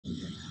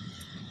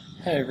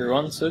Hey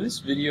everyone, so this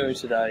video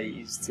today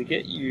is to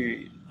get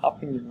you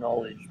up in your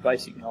knowledge,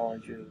 basic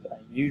knowledge of a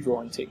new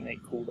drawing technique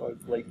called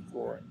oblique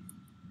drawing.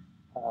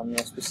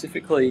 Now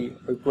specifically,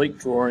 oblique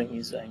drawing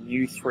is a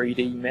new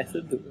 3D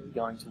method that we're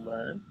going to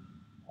learn,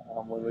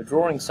 where we're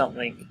drawing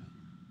something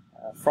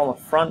from a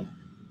front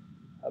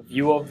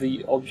view of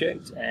the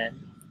object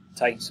and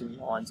taking some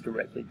lines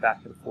directly back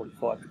at a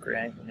 45-degree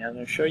angle. Now I'm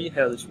going to show you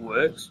how this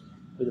works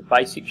with a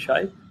basic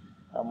shape.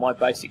 My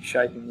basic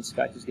shape in this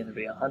case is going to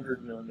be a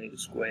 100mm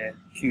square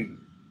cube.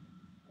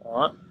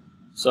 Alright,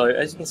 so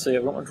as you can see,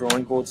 I've got my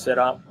drawing board set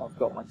up, I've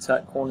got my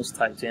corners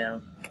taped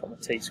down, I've got my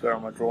T-square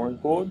on my drawing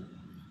board.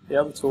 The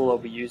other tool I'll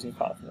be using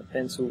apart from the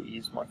pencil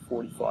is my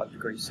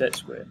 45-degree set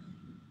square.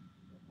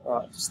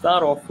 Alright, to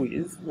start off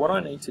with, what I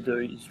need to do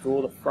is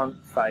draw the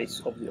front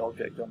face of the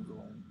object I'm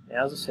drawing.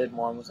 Now as I said,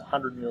 mine was a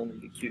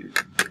 100mm cube.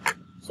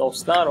 So I'll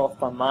start off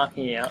by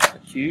marking out a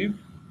cube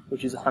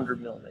which is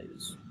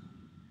 100mm.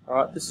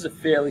 Alright, this is a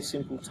fairly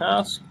simple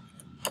task.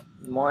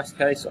 In my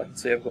case, I can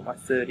see I've got my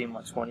 30 and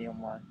my 20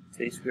 on my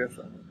T-square,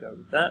 so I'm going to go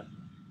with that.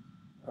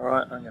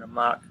 Alright, I'm going to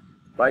mark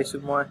the base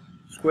of my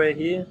square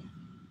here.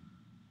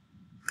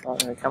 I'm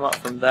going to come up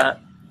from that,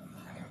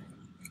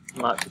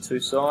 mark the two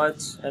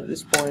sides, and at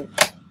this point,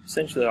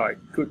 essentially I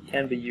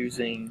can be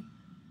using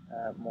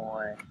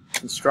my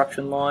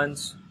construction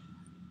lines.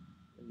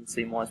 You can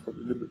see mine's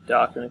probably a little bit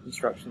darker than a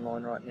construction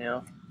line right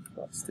now,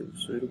 but still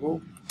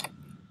suitable.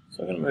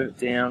 So I'm going to move it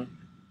down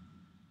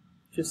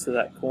just to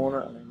that corner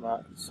and then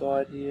mark the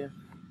side here.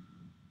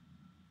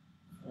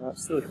 Alright,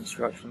 still a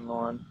construction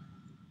line,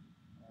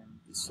 and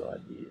this side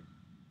here.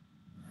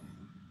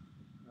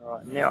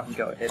 Alright, now I can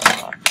go ahead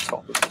and mark the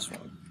top of this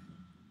one.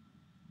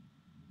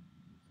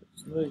 So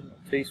just move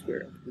my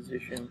T-square into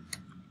position,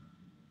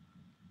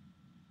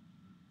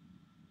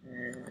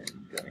 and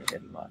going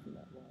ahead and marking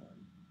that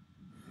line.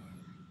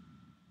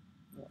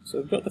 Right, so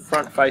I've got the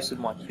front face of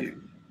my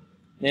cube.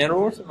 Now in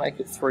order to make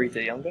it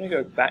 3D, I'm going to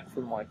go back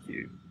from my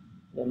cube.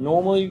 Now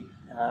normally,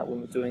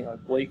 when we're doing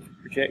oblique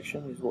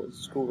projection, is what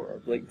this is called, or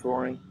oblique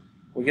drawing,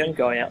 we're going to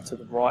go out to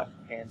the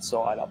right-hand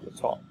side up the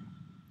top.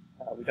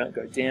 We don't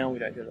go down, we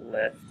don't go to the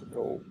left at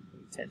all, we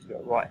tend to go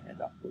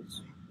right-hand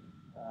upwards.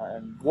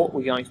 And what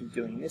we're going to be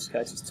doing in this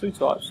case is two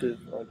types of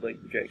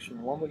oblique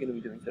projection. One we're going to be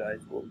doing today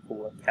is what we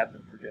call a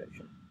cabinet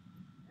projection.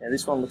 Now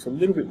this one looks a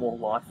little bit more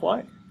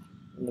lifelike,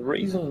 and the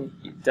reason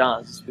it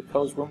does is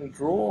because when we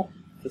draw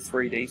the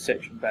 3D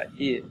section back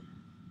here,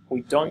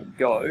 we don't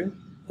go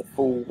the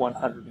full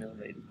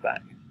 100mm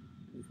back.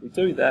 If we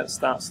do that, it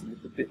starts to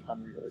look a bit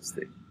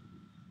unrealistic.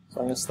 So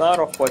I'm going to start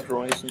off by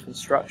drawing some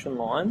construction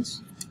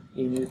lines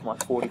in with my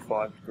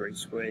 45-degree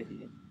square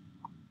here.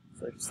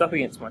 So just up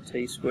against my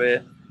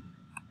T-square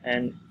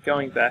and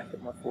going back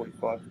at my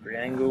 45-degree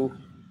angle,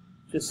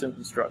 just some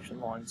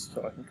construction lines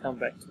so I can come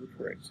back to the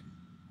correct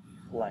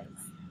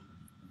length.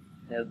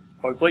 Now,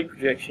 oblique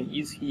projection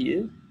is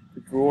here to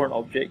draw an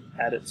object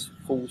at its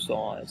full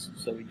size,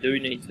 so we do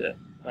need to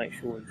make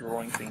sure we're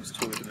drawing things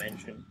to a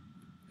dimension.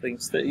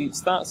 So you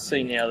start to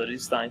see now that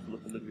it's starting to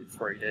look a little bit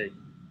 3D.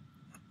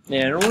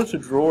 Now in order to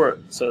draw it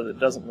so that it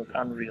doesn't look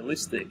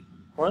unrealistic,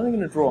 we're only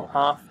going to draw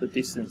half the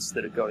distance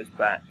that it goes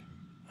back.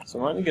 So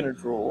I'm only going to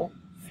draw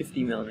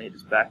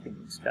 50mm back in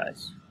this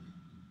case.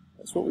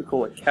 That's what we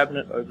call a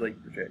cabinet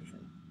oblique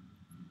projection.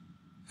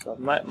 So I've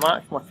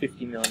marked my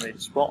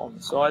 50mm spot on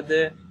the side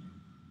there,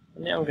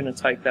 and now I'm going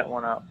to take that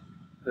one up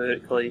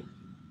vertically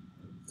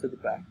to the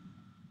back.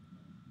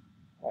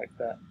 Like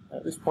that.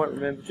 At this point,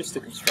 remember, just a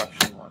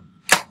construction line.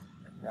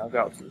 Now I'll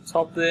go up to the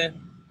top there,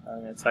 and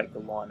I'm going to take the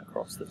line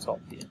across the top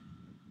here.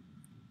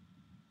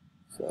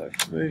 So,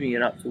 moving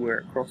it up to where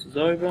it crosses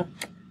over,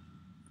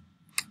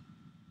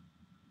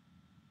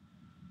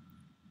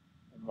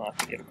 and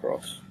marking it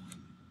across.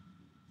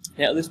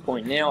 Now at this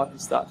point, now I can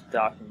start to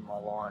darken my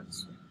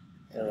lines.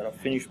 Now that I've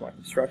finished my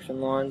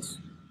construction lines,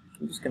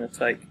 I'm just going to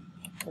take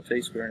my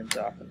T-square and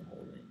darken the whole thing.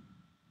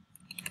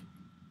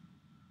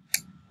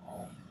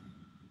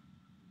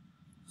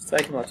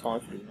 Taking my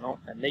time to do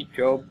a neat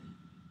job,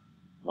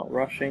 not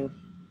rushing,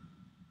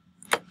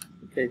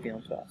 and keeping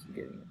on task and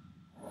getting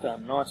it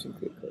done nice and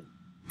quickly.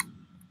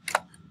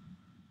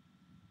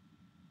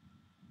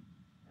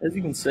 As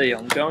you can see,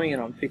 I'm going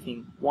and I'm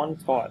picking one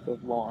type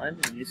of line,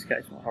 in this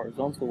case my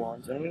horizontal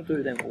lines, and I'm going to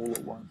do them all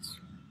at once.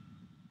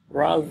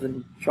 Rather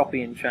than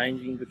chopping and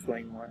changing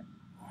between my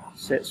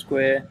set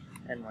square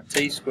and my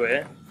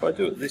T-square, if I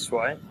do it this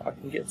way, I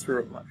can get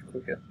through it much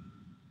quicker.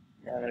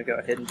 Now I'm going to go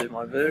ahead and do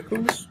my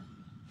verticals.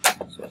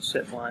 So I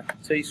set my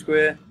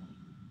T-square,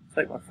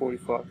 take my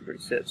 45-degree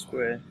set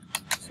square.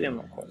 See, I'm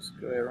not quite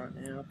square right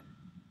now.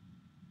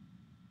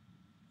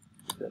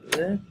 Put that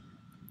there.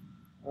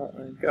 Alright, I'm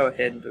going to go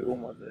ahead and do all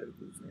my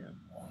verticals now.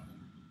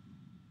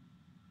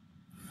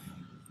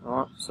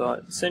 Alright, so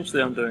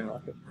essentially I'm doing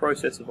like a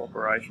process of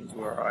operations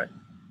where I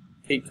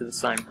keep to the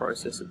same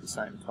process at the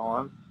same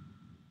time.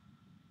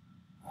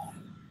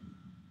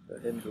 Go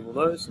ahead and do all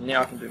those, and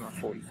now I can do my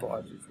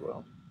 45s as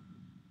well.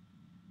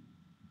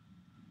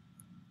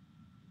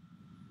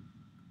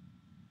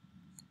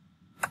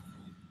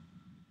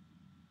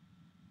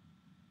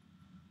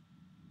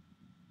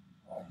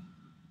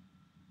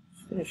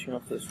 finishing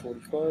off those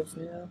 45s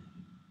now.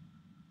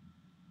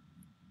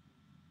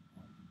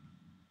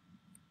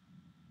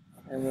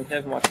 And we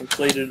have my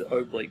completed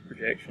oblique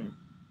projection.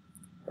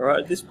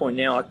 Alright, at this point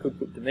now I could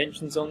put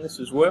dimensions on this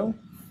as well.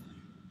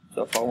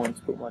 So if I wanted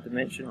to put my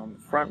dimension on the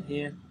front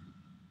here,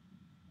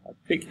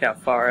 I'd pick how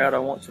far out I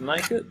want to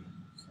make it.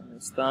 So I'm going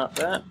to start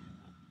that.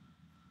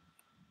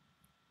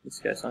 In this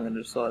case I'm going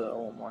to decide that I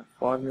want my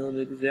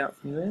 5mm out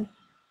from there.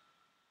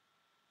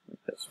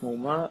 Make that small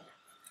mark.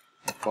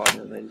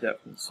 5mm out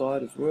from the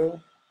side as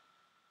well.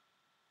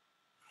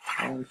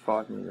 And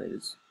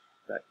 5mm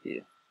back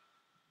here.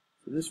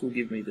 So this will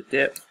give me the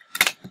depth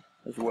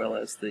as well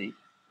as the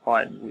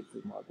height and width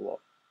of my block.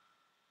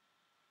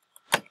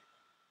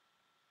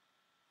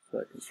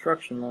 So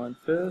construction line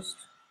first,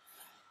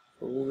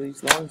 for all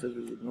these lines as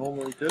we would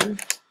normally do.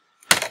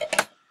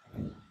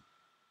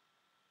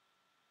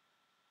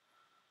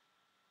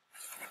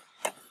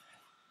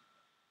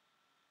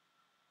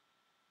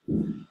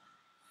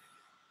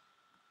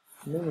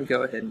 And then we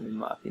go ahead and we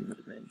mark in the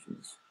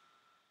dimensions.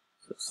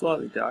 So a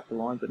slightly darker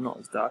line, but not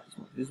as dark as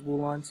my visible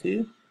lines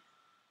here.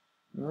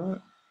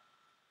 Alright,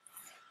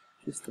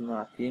 just to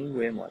mark in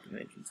where my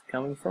dimensions are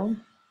coming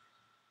from.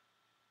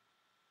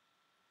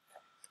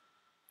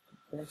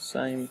 Okay,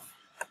 same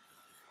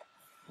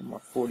on my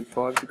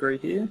 45 degree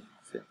here.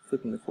 So I'm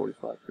flipping the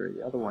 45 degree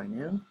the other way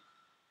now.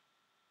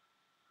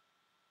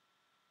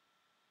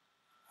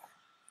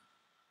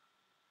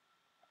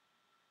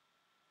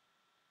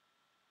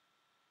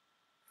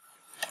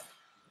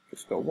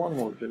 Just got one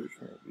more to do, which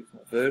is my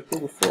vertical.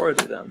 Before I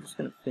do that, I'm just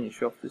going to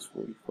finish off this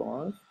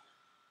 45.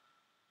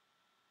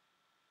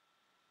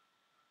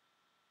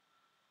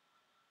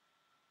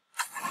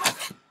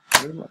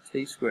 Move my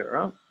T-square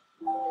up.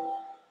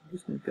 I'm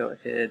just going to go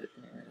ahead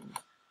and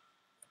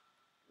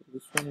put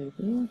this one in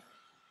here.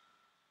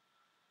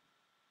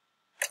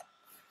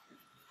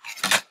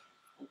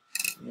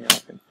 Now I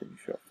can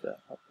finish off that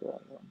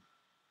upright one.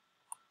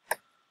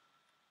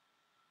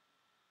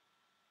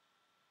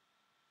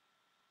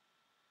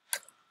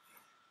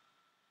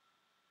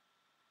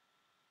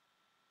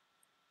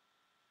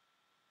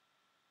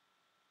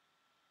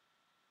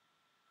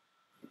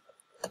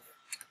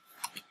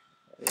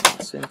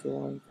 Center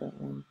line with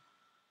that one.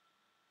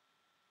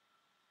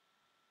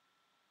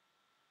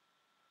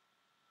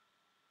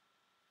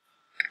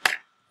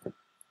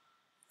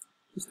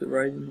 Just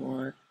erasing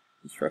my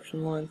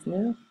construction lines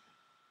now.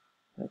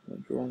 Make my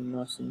drawing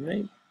nice and neat.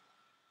 You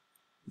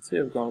can see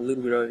I've gone a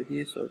little bit over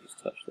here, so I'll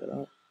just touch that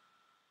up.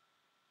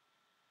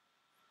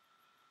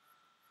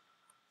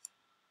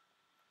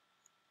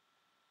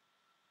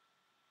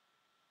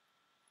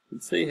 You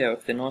can see how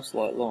if they're nice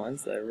light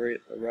lines, they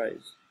erase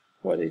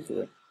quite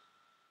easily.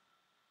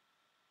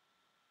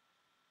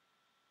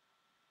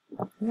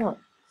 Right,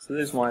 so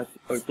there's my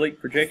oblique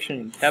projection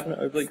and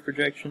cabinet oblique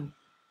projection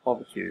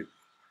of a cube.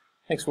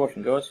 Thanks for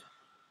watching, guys.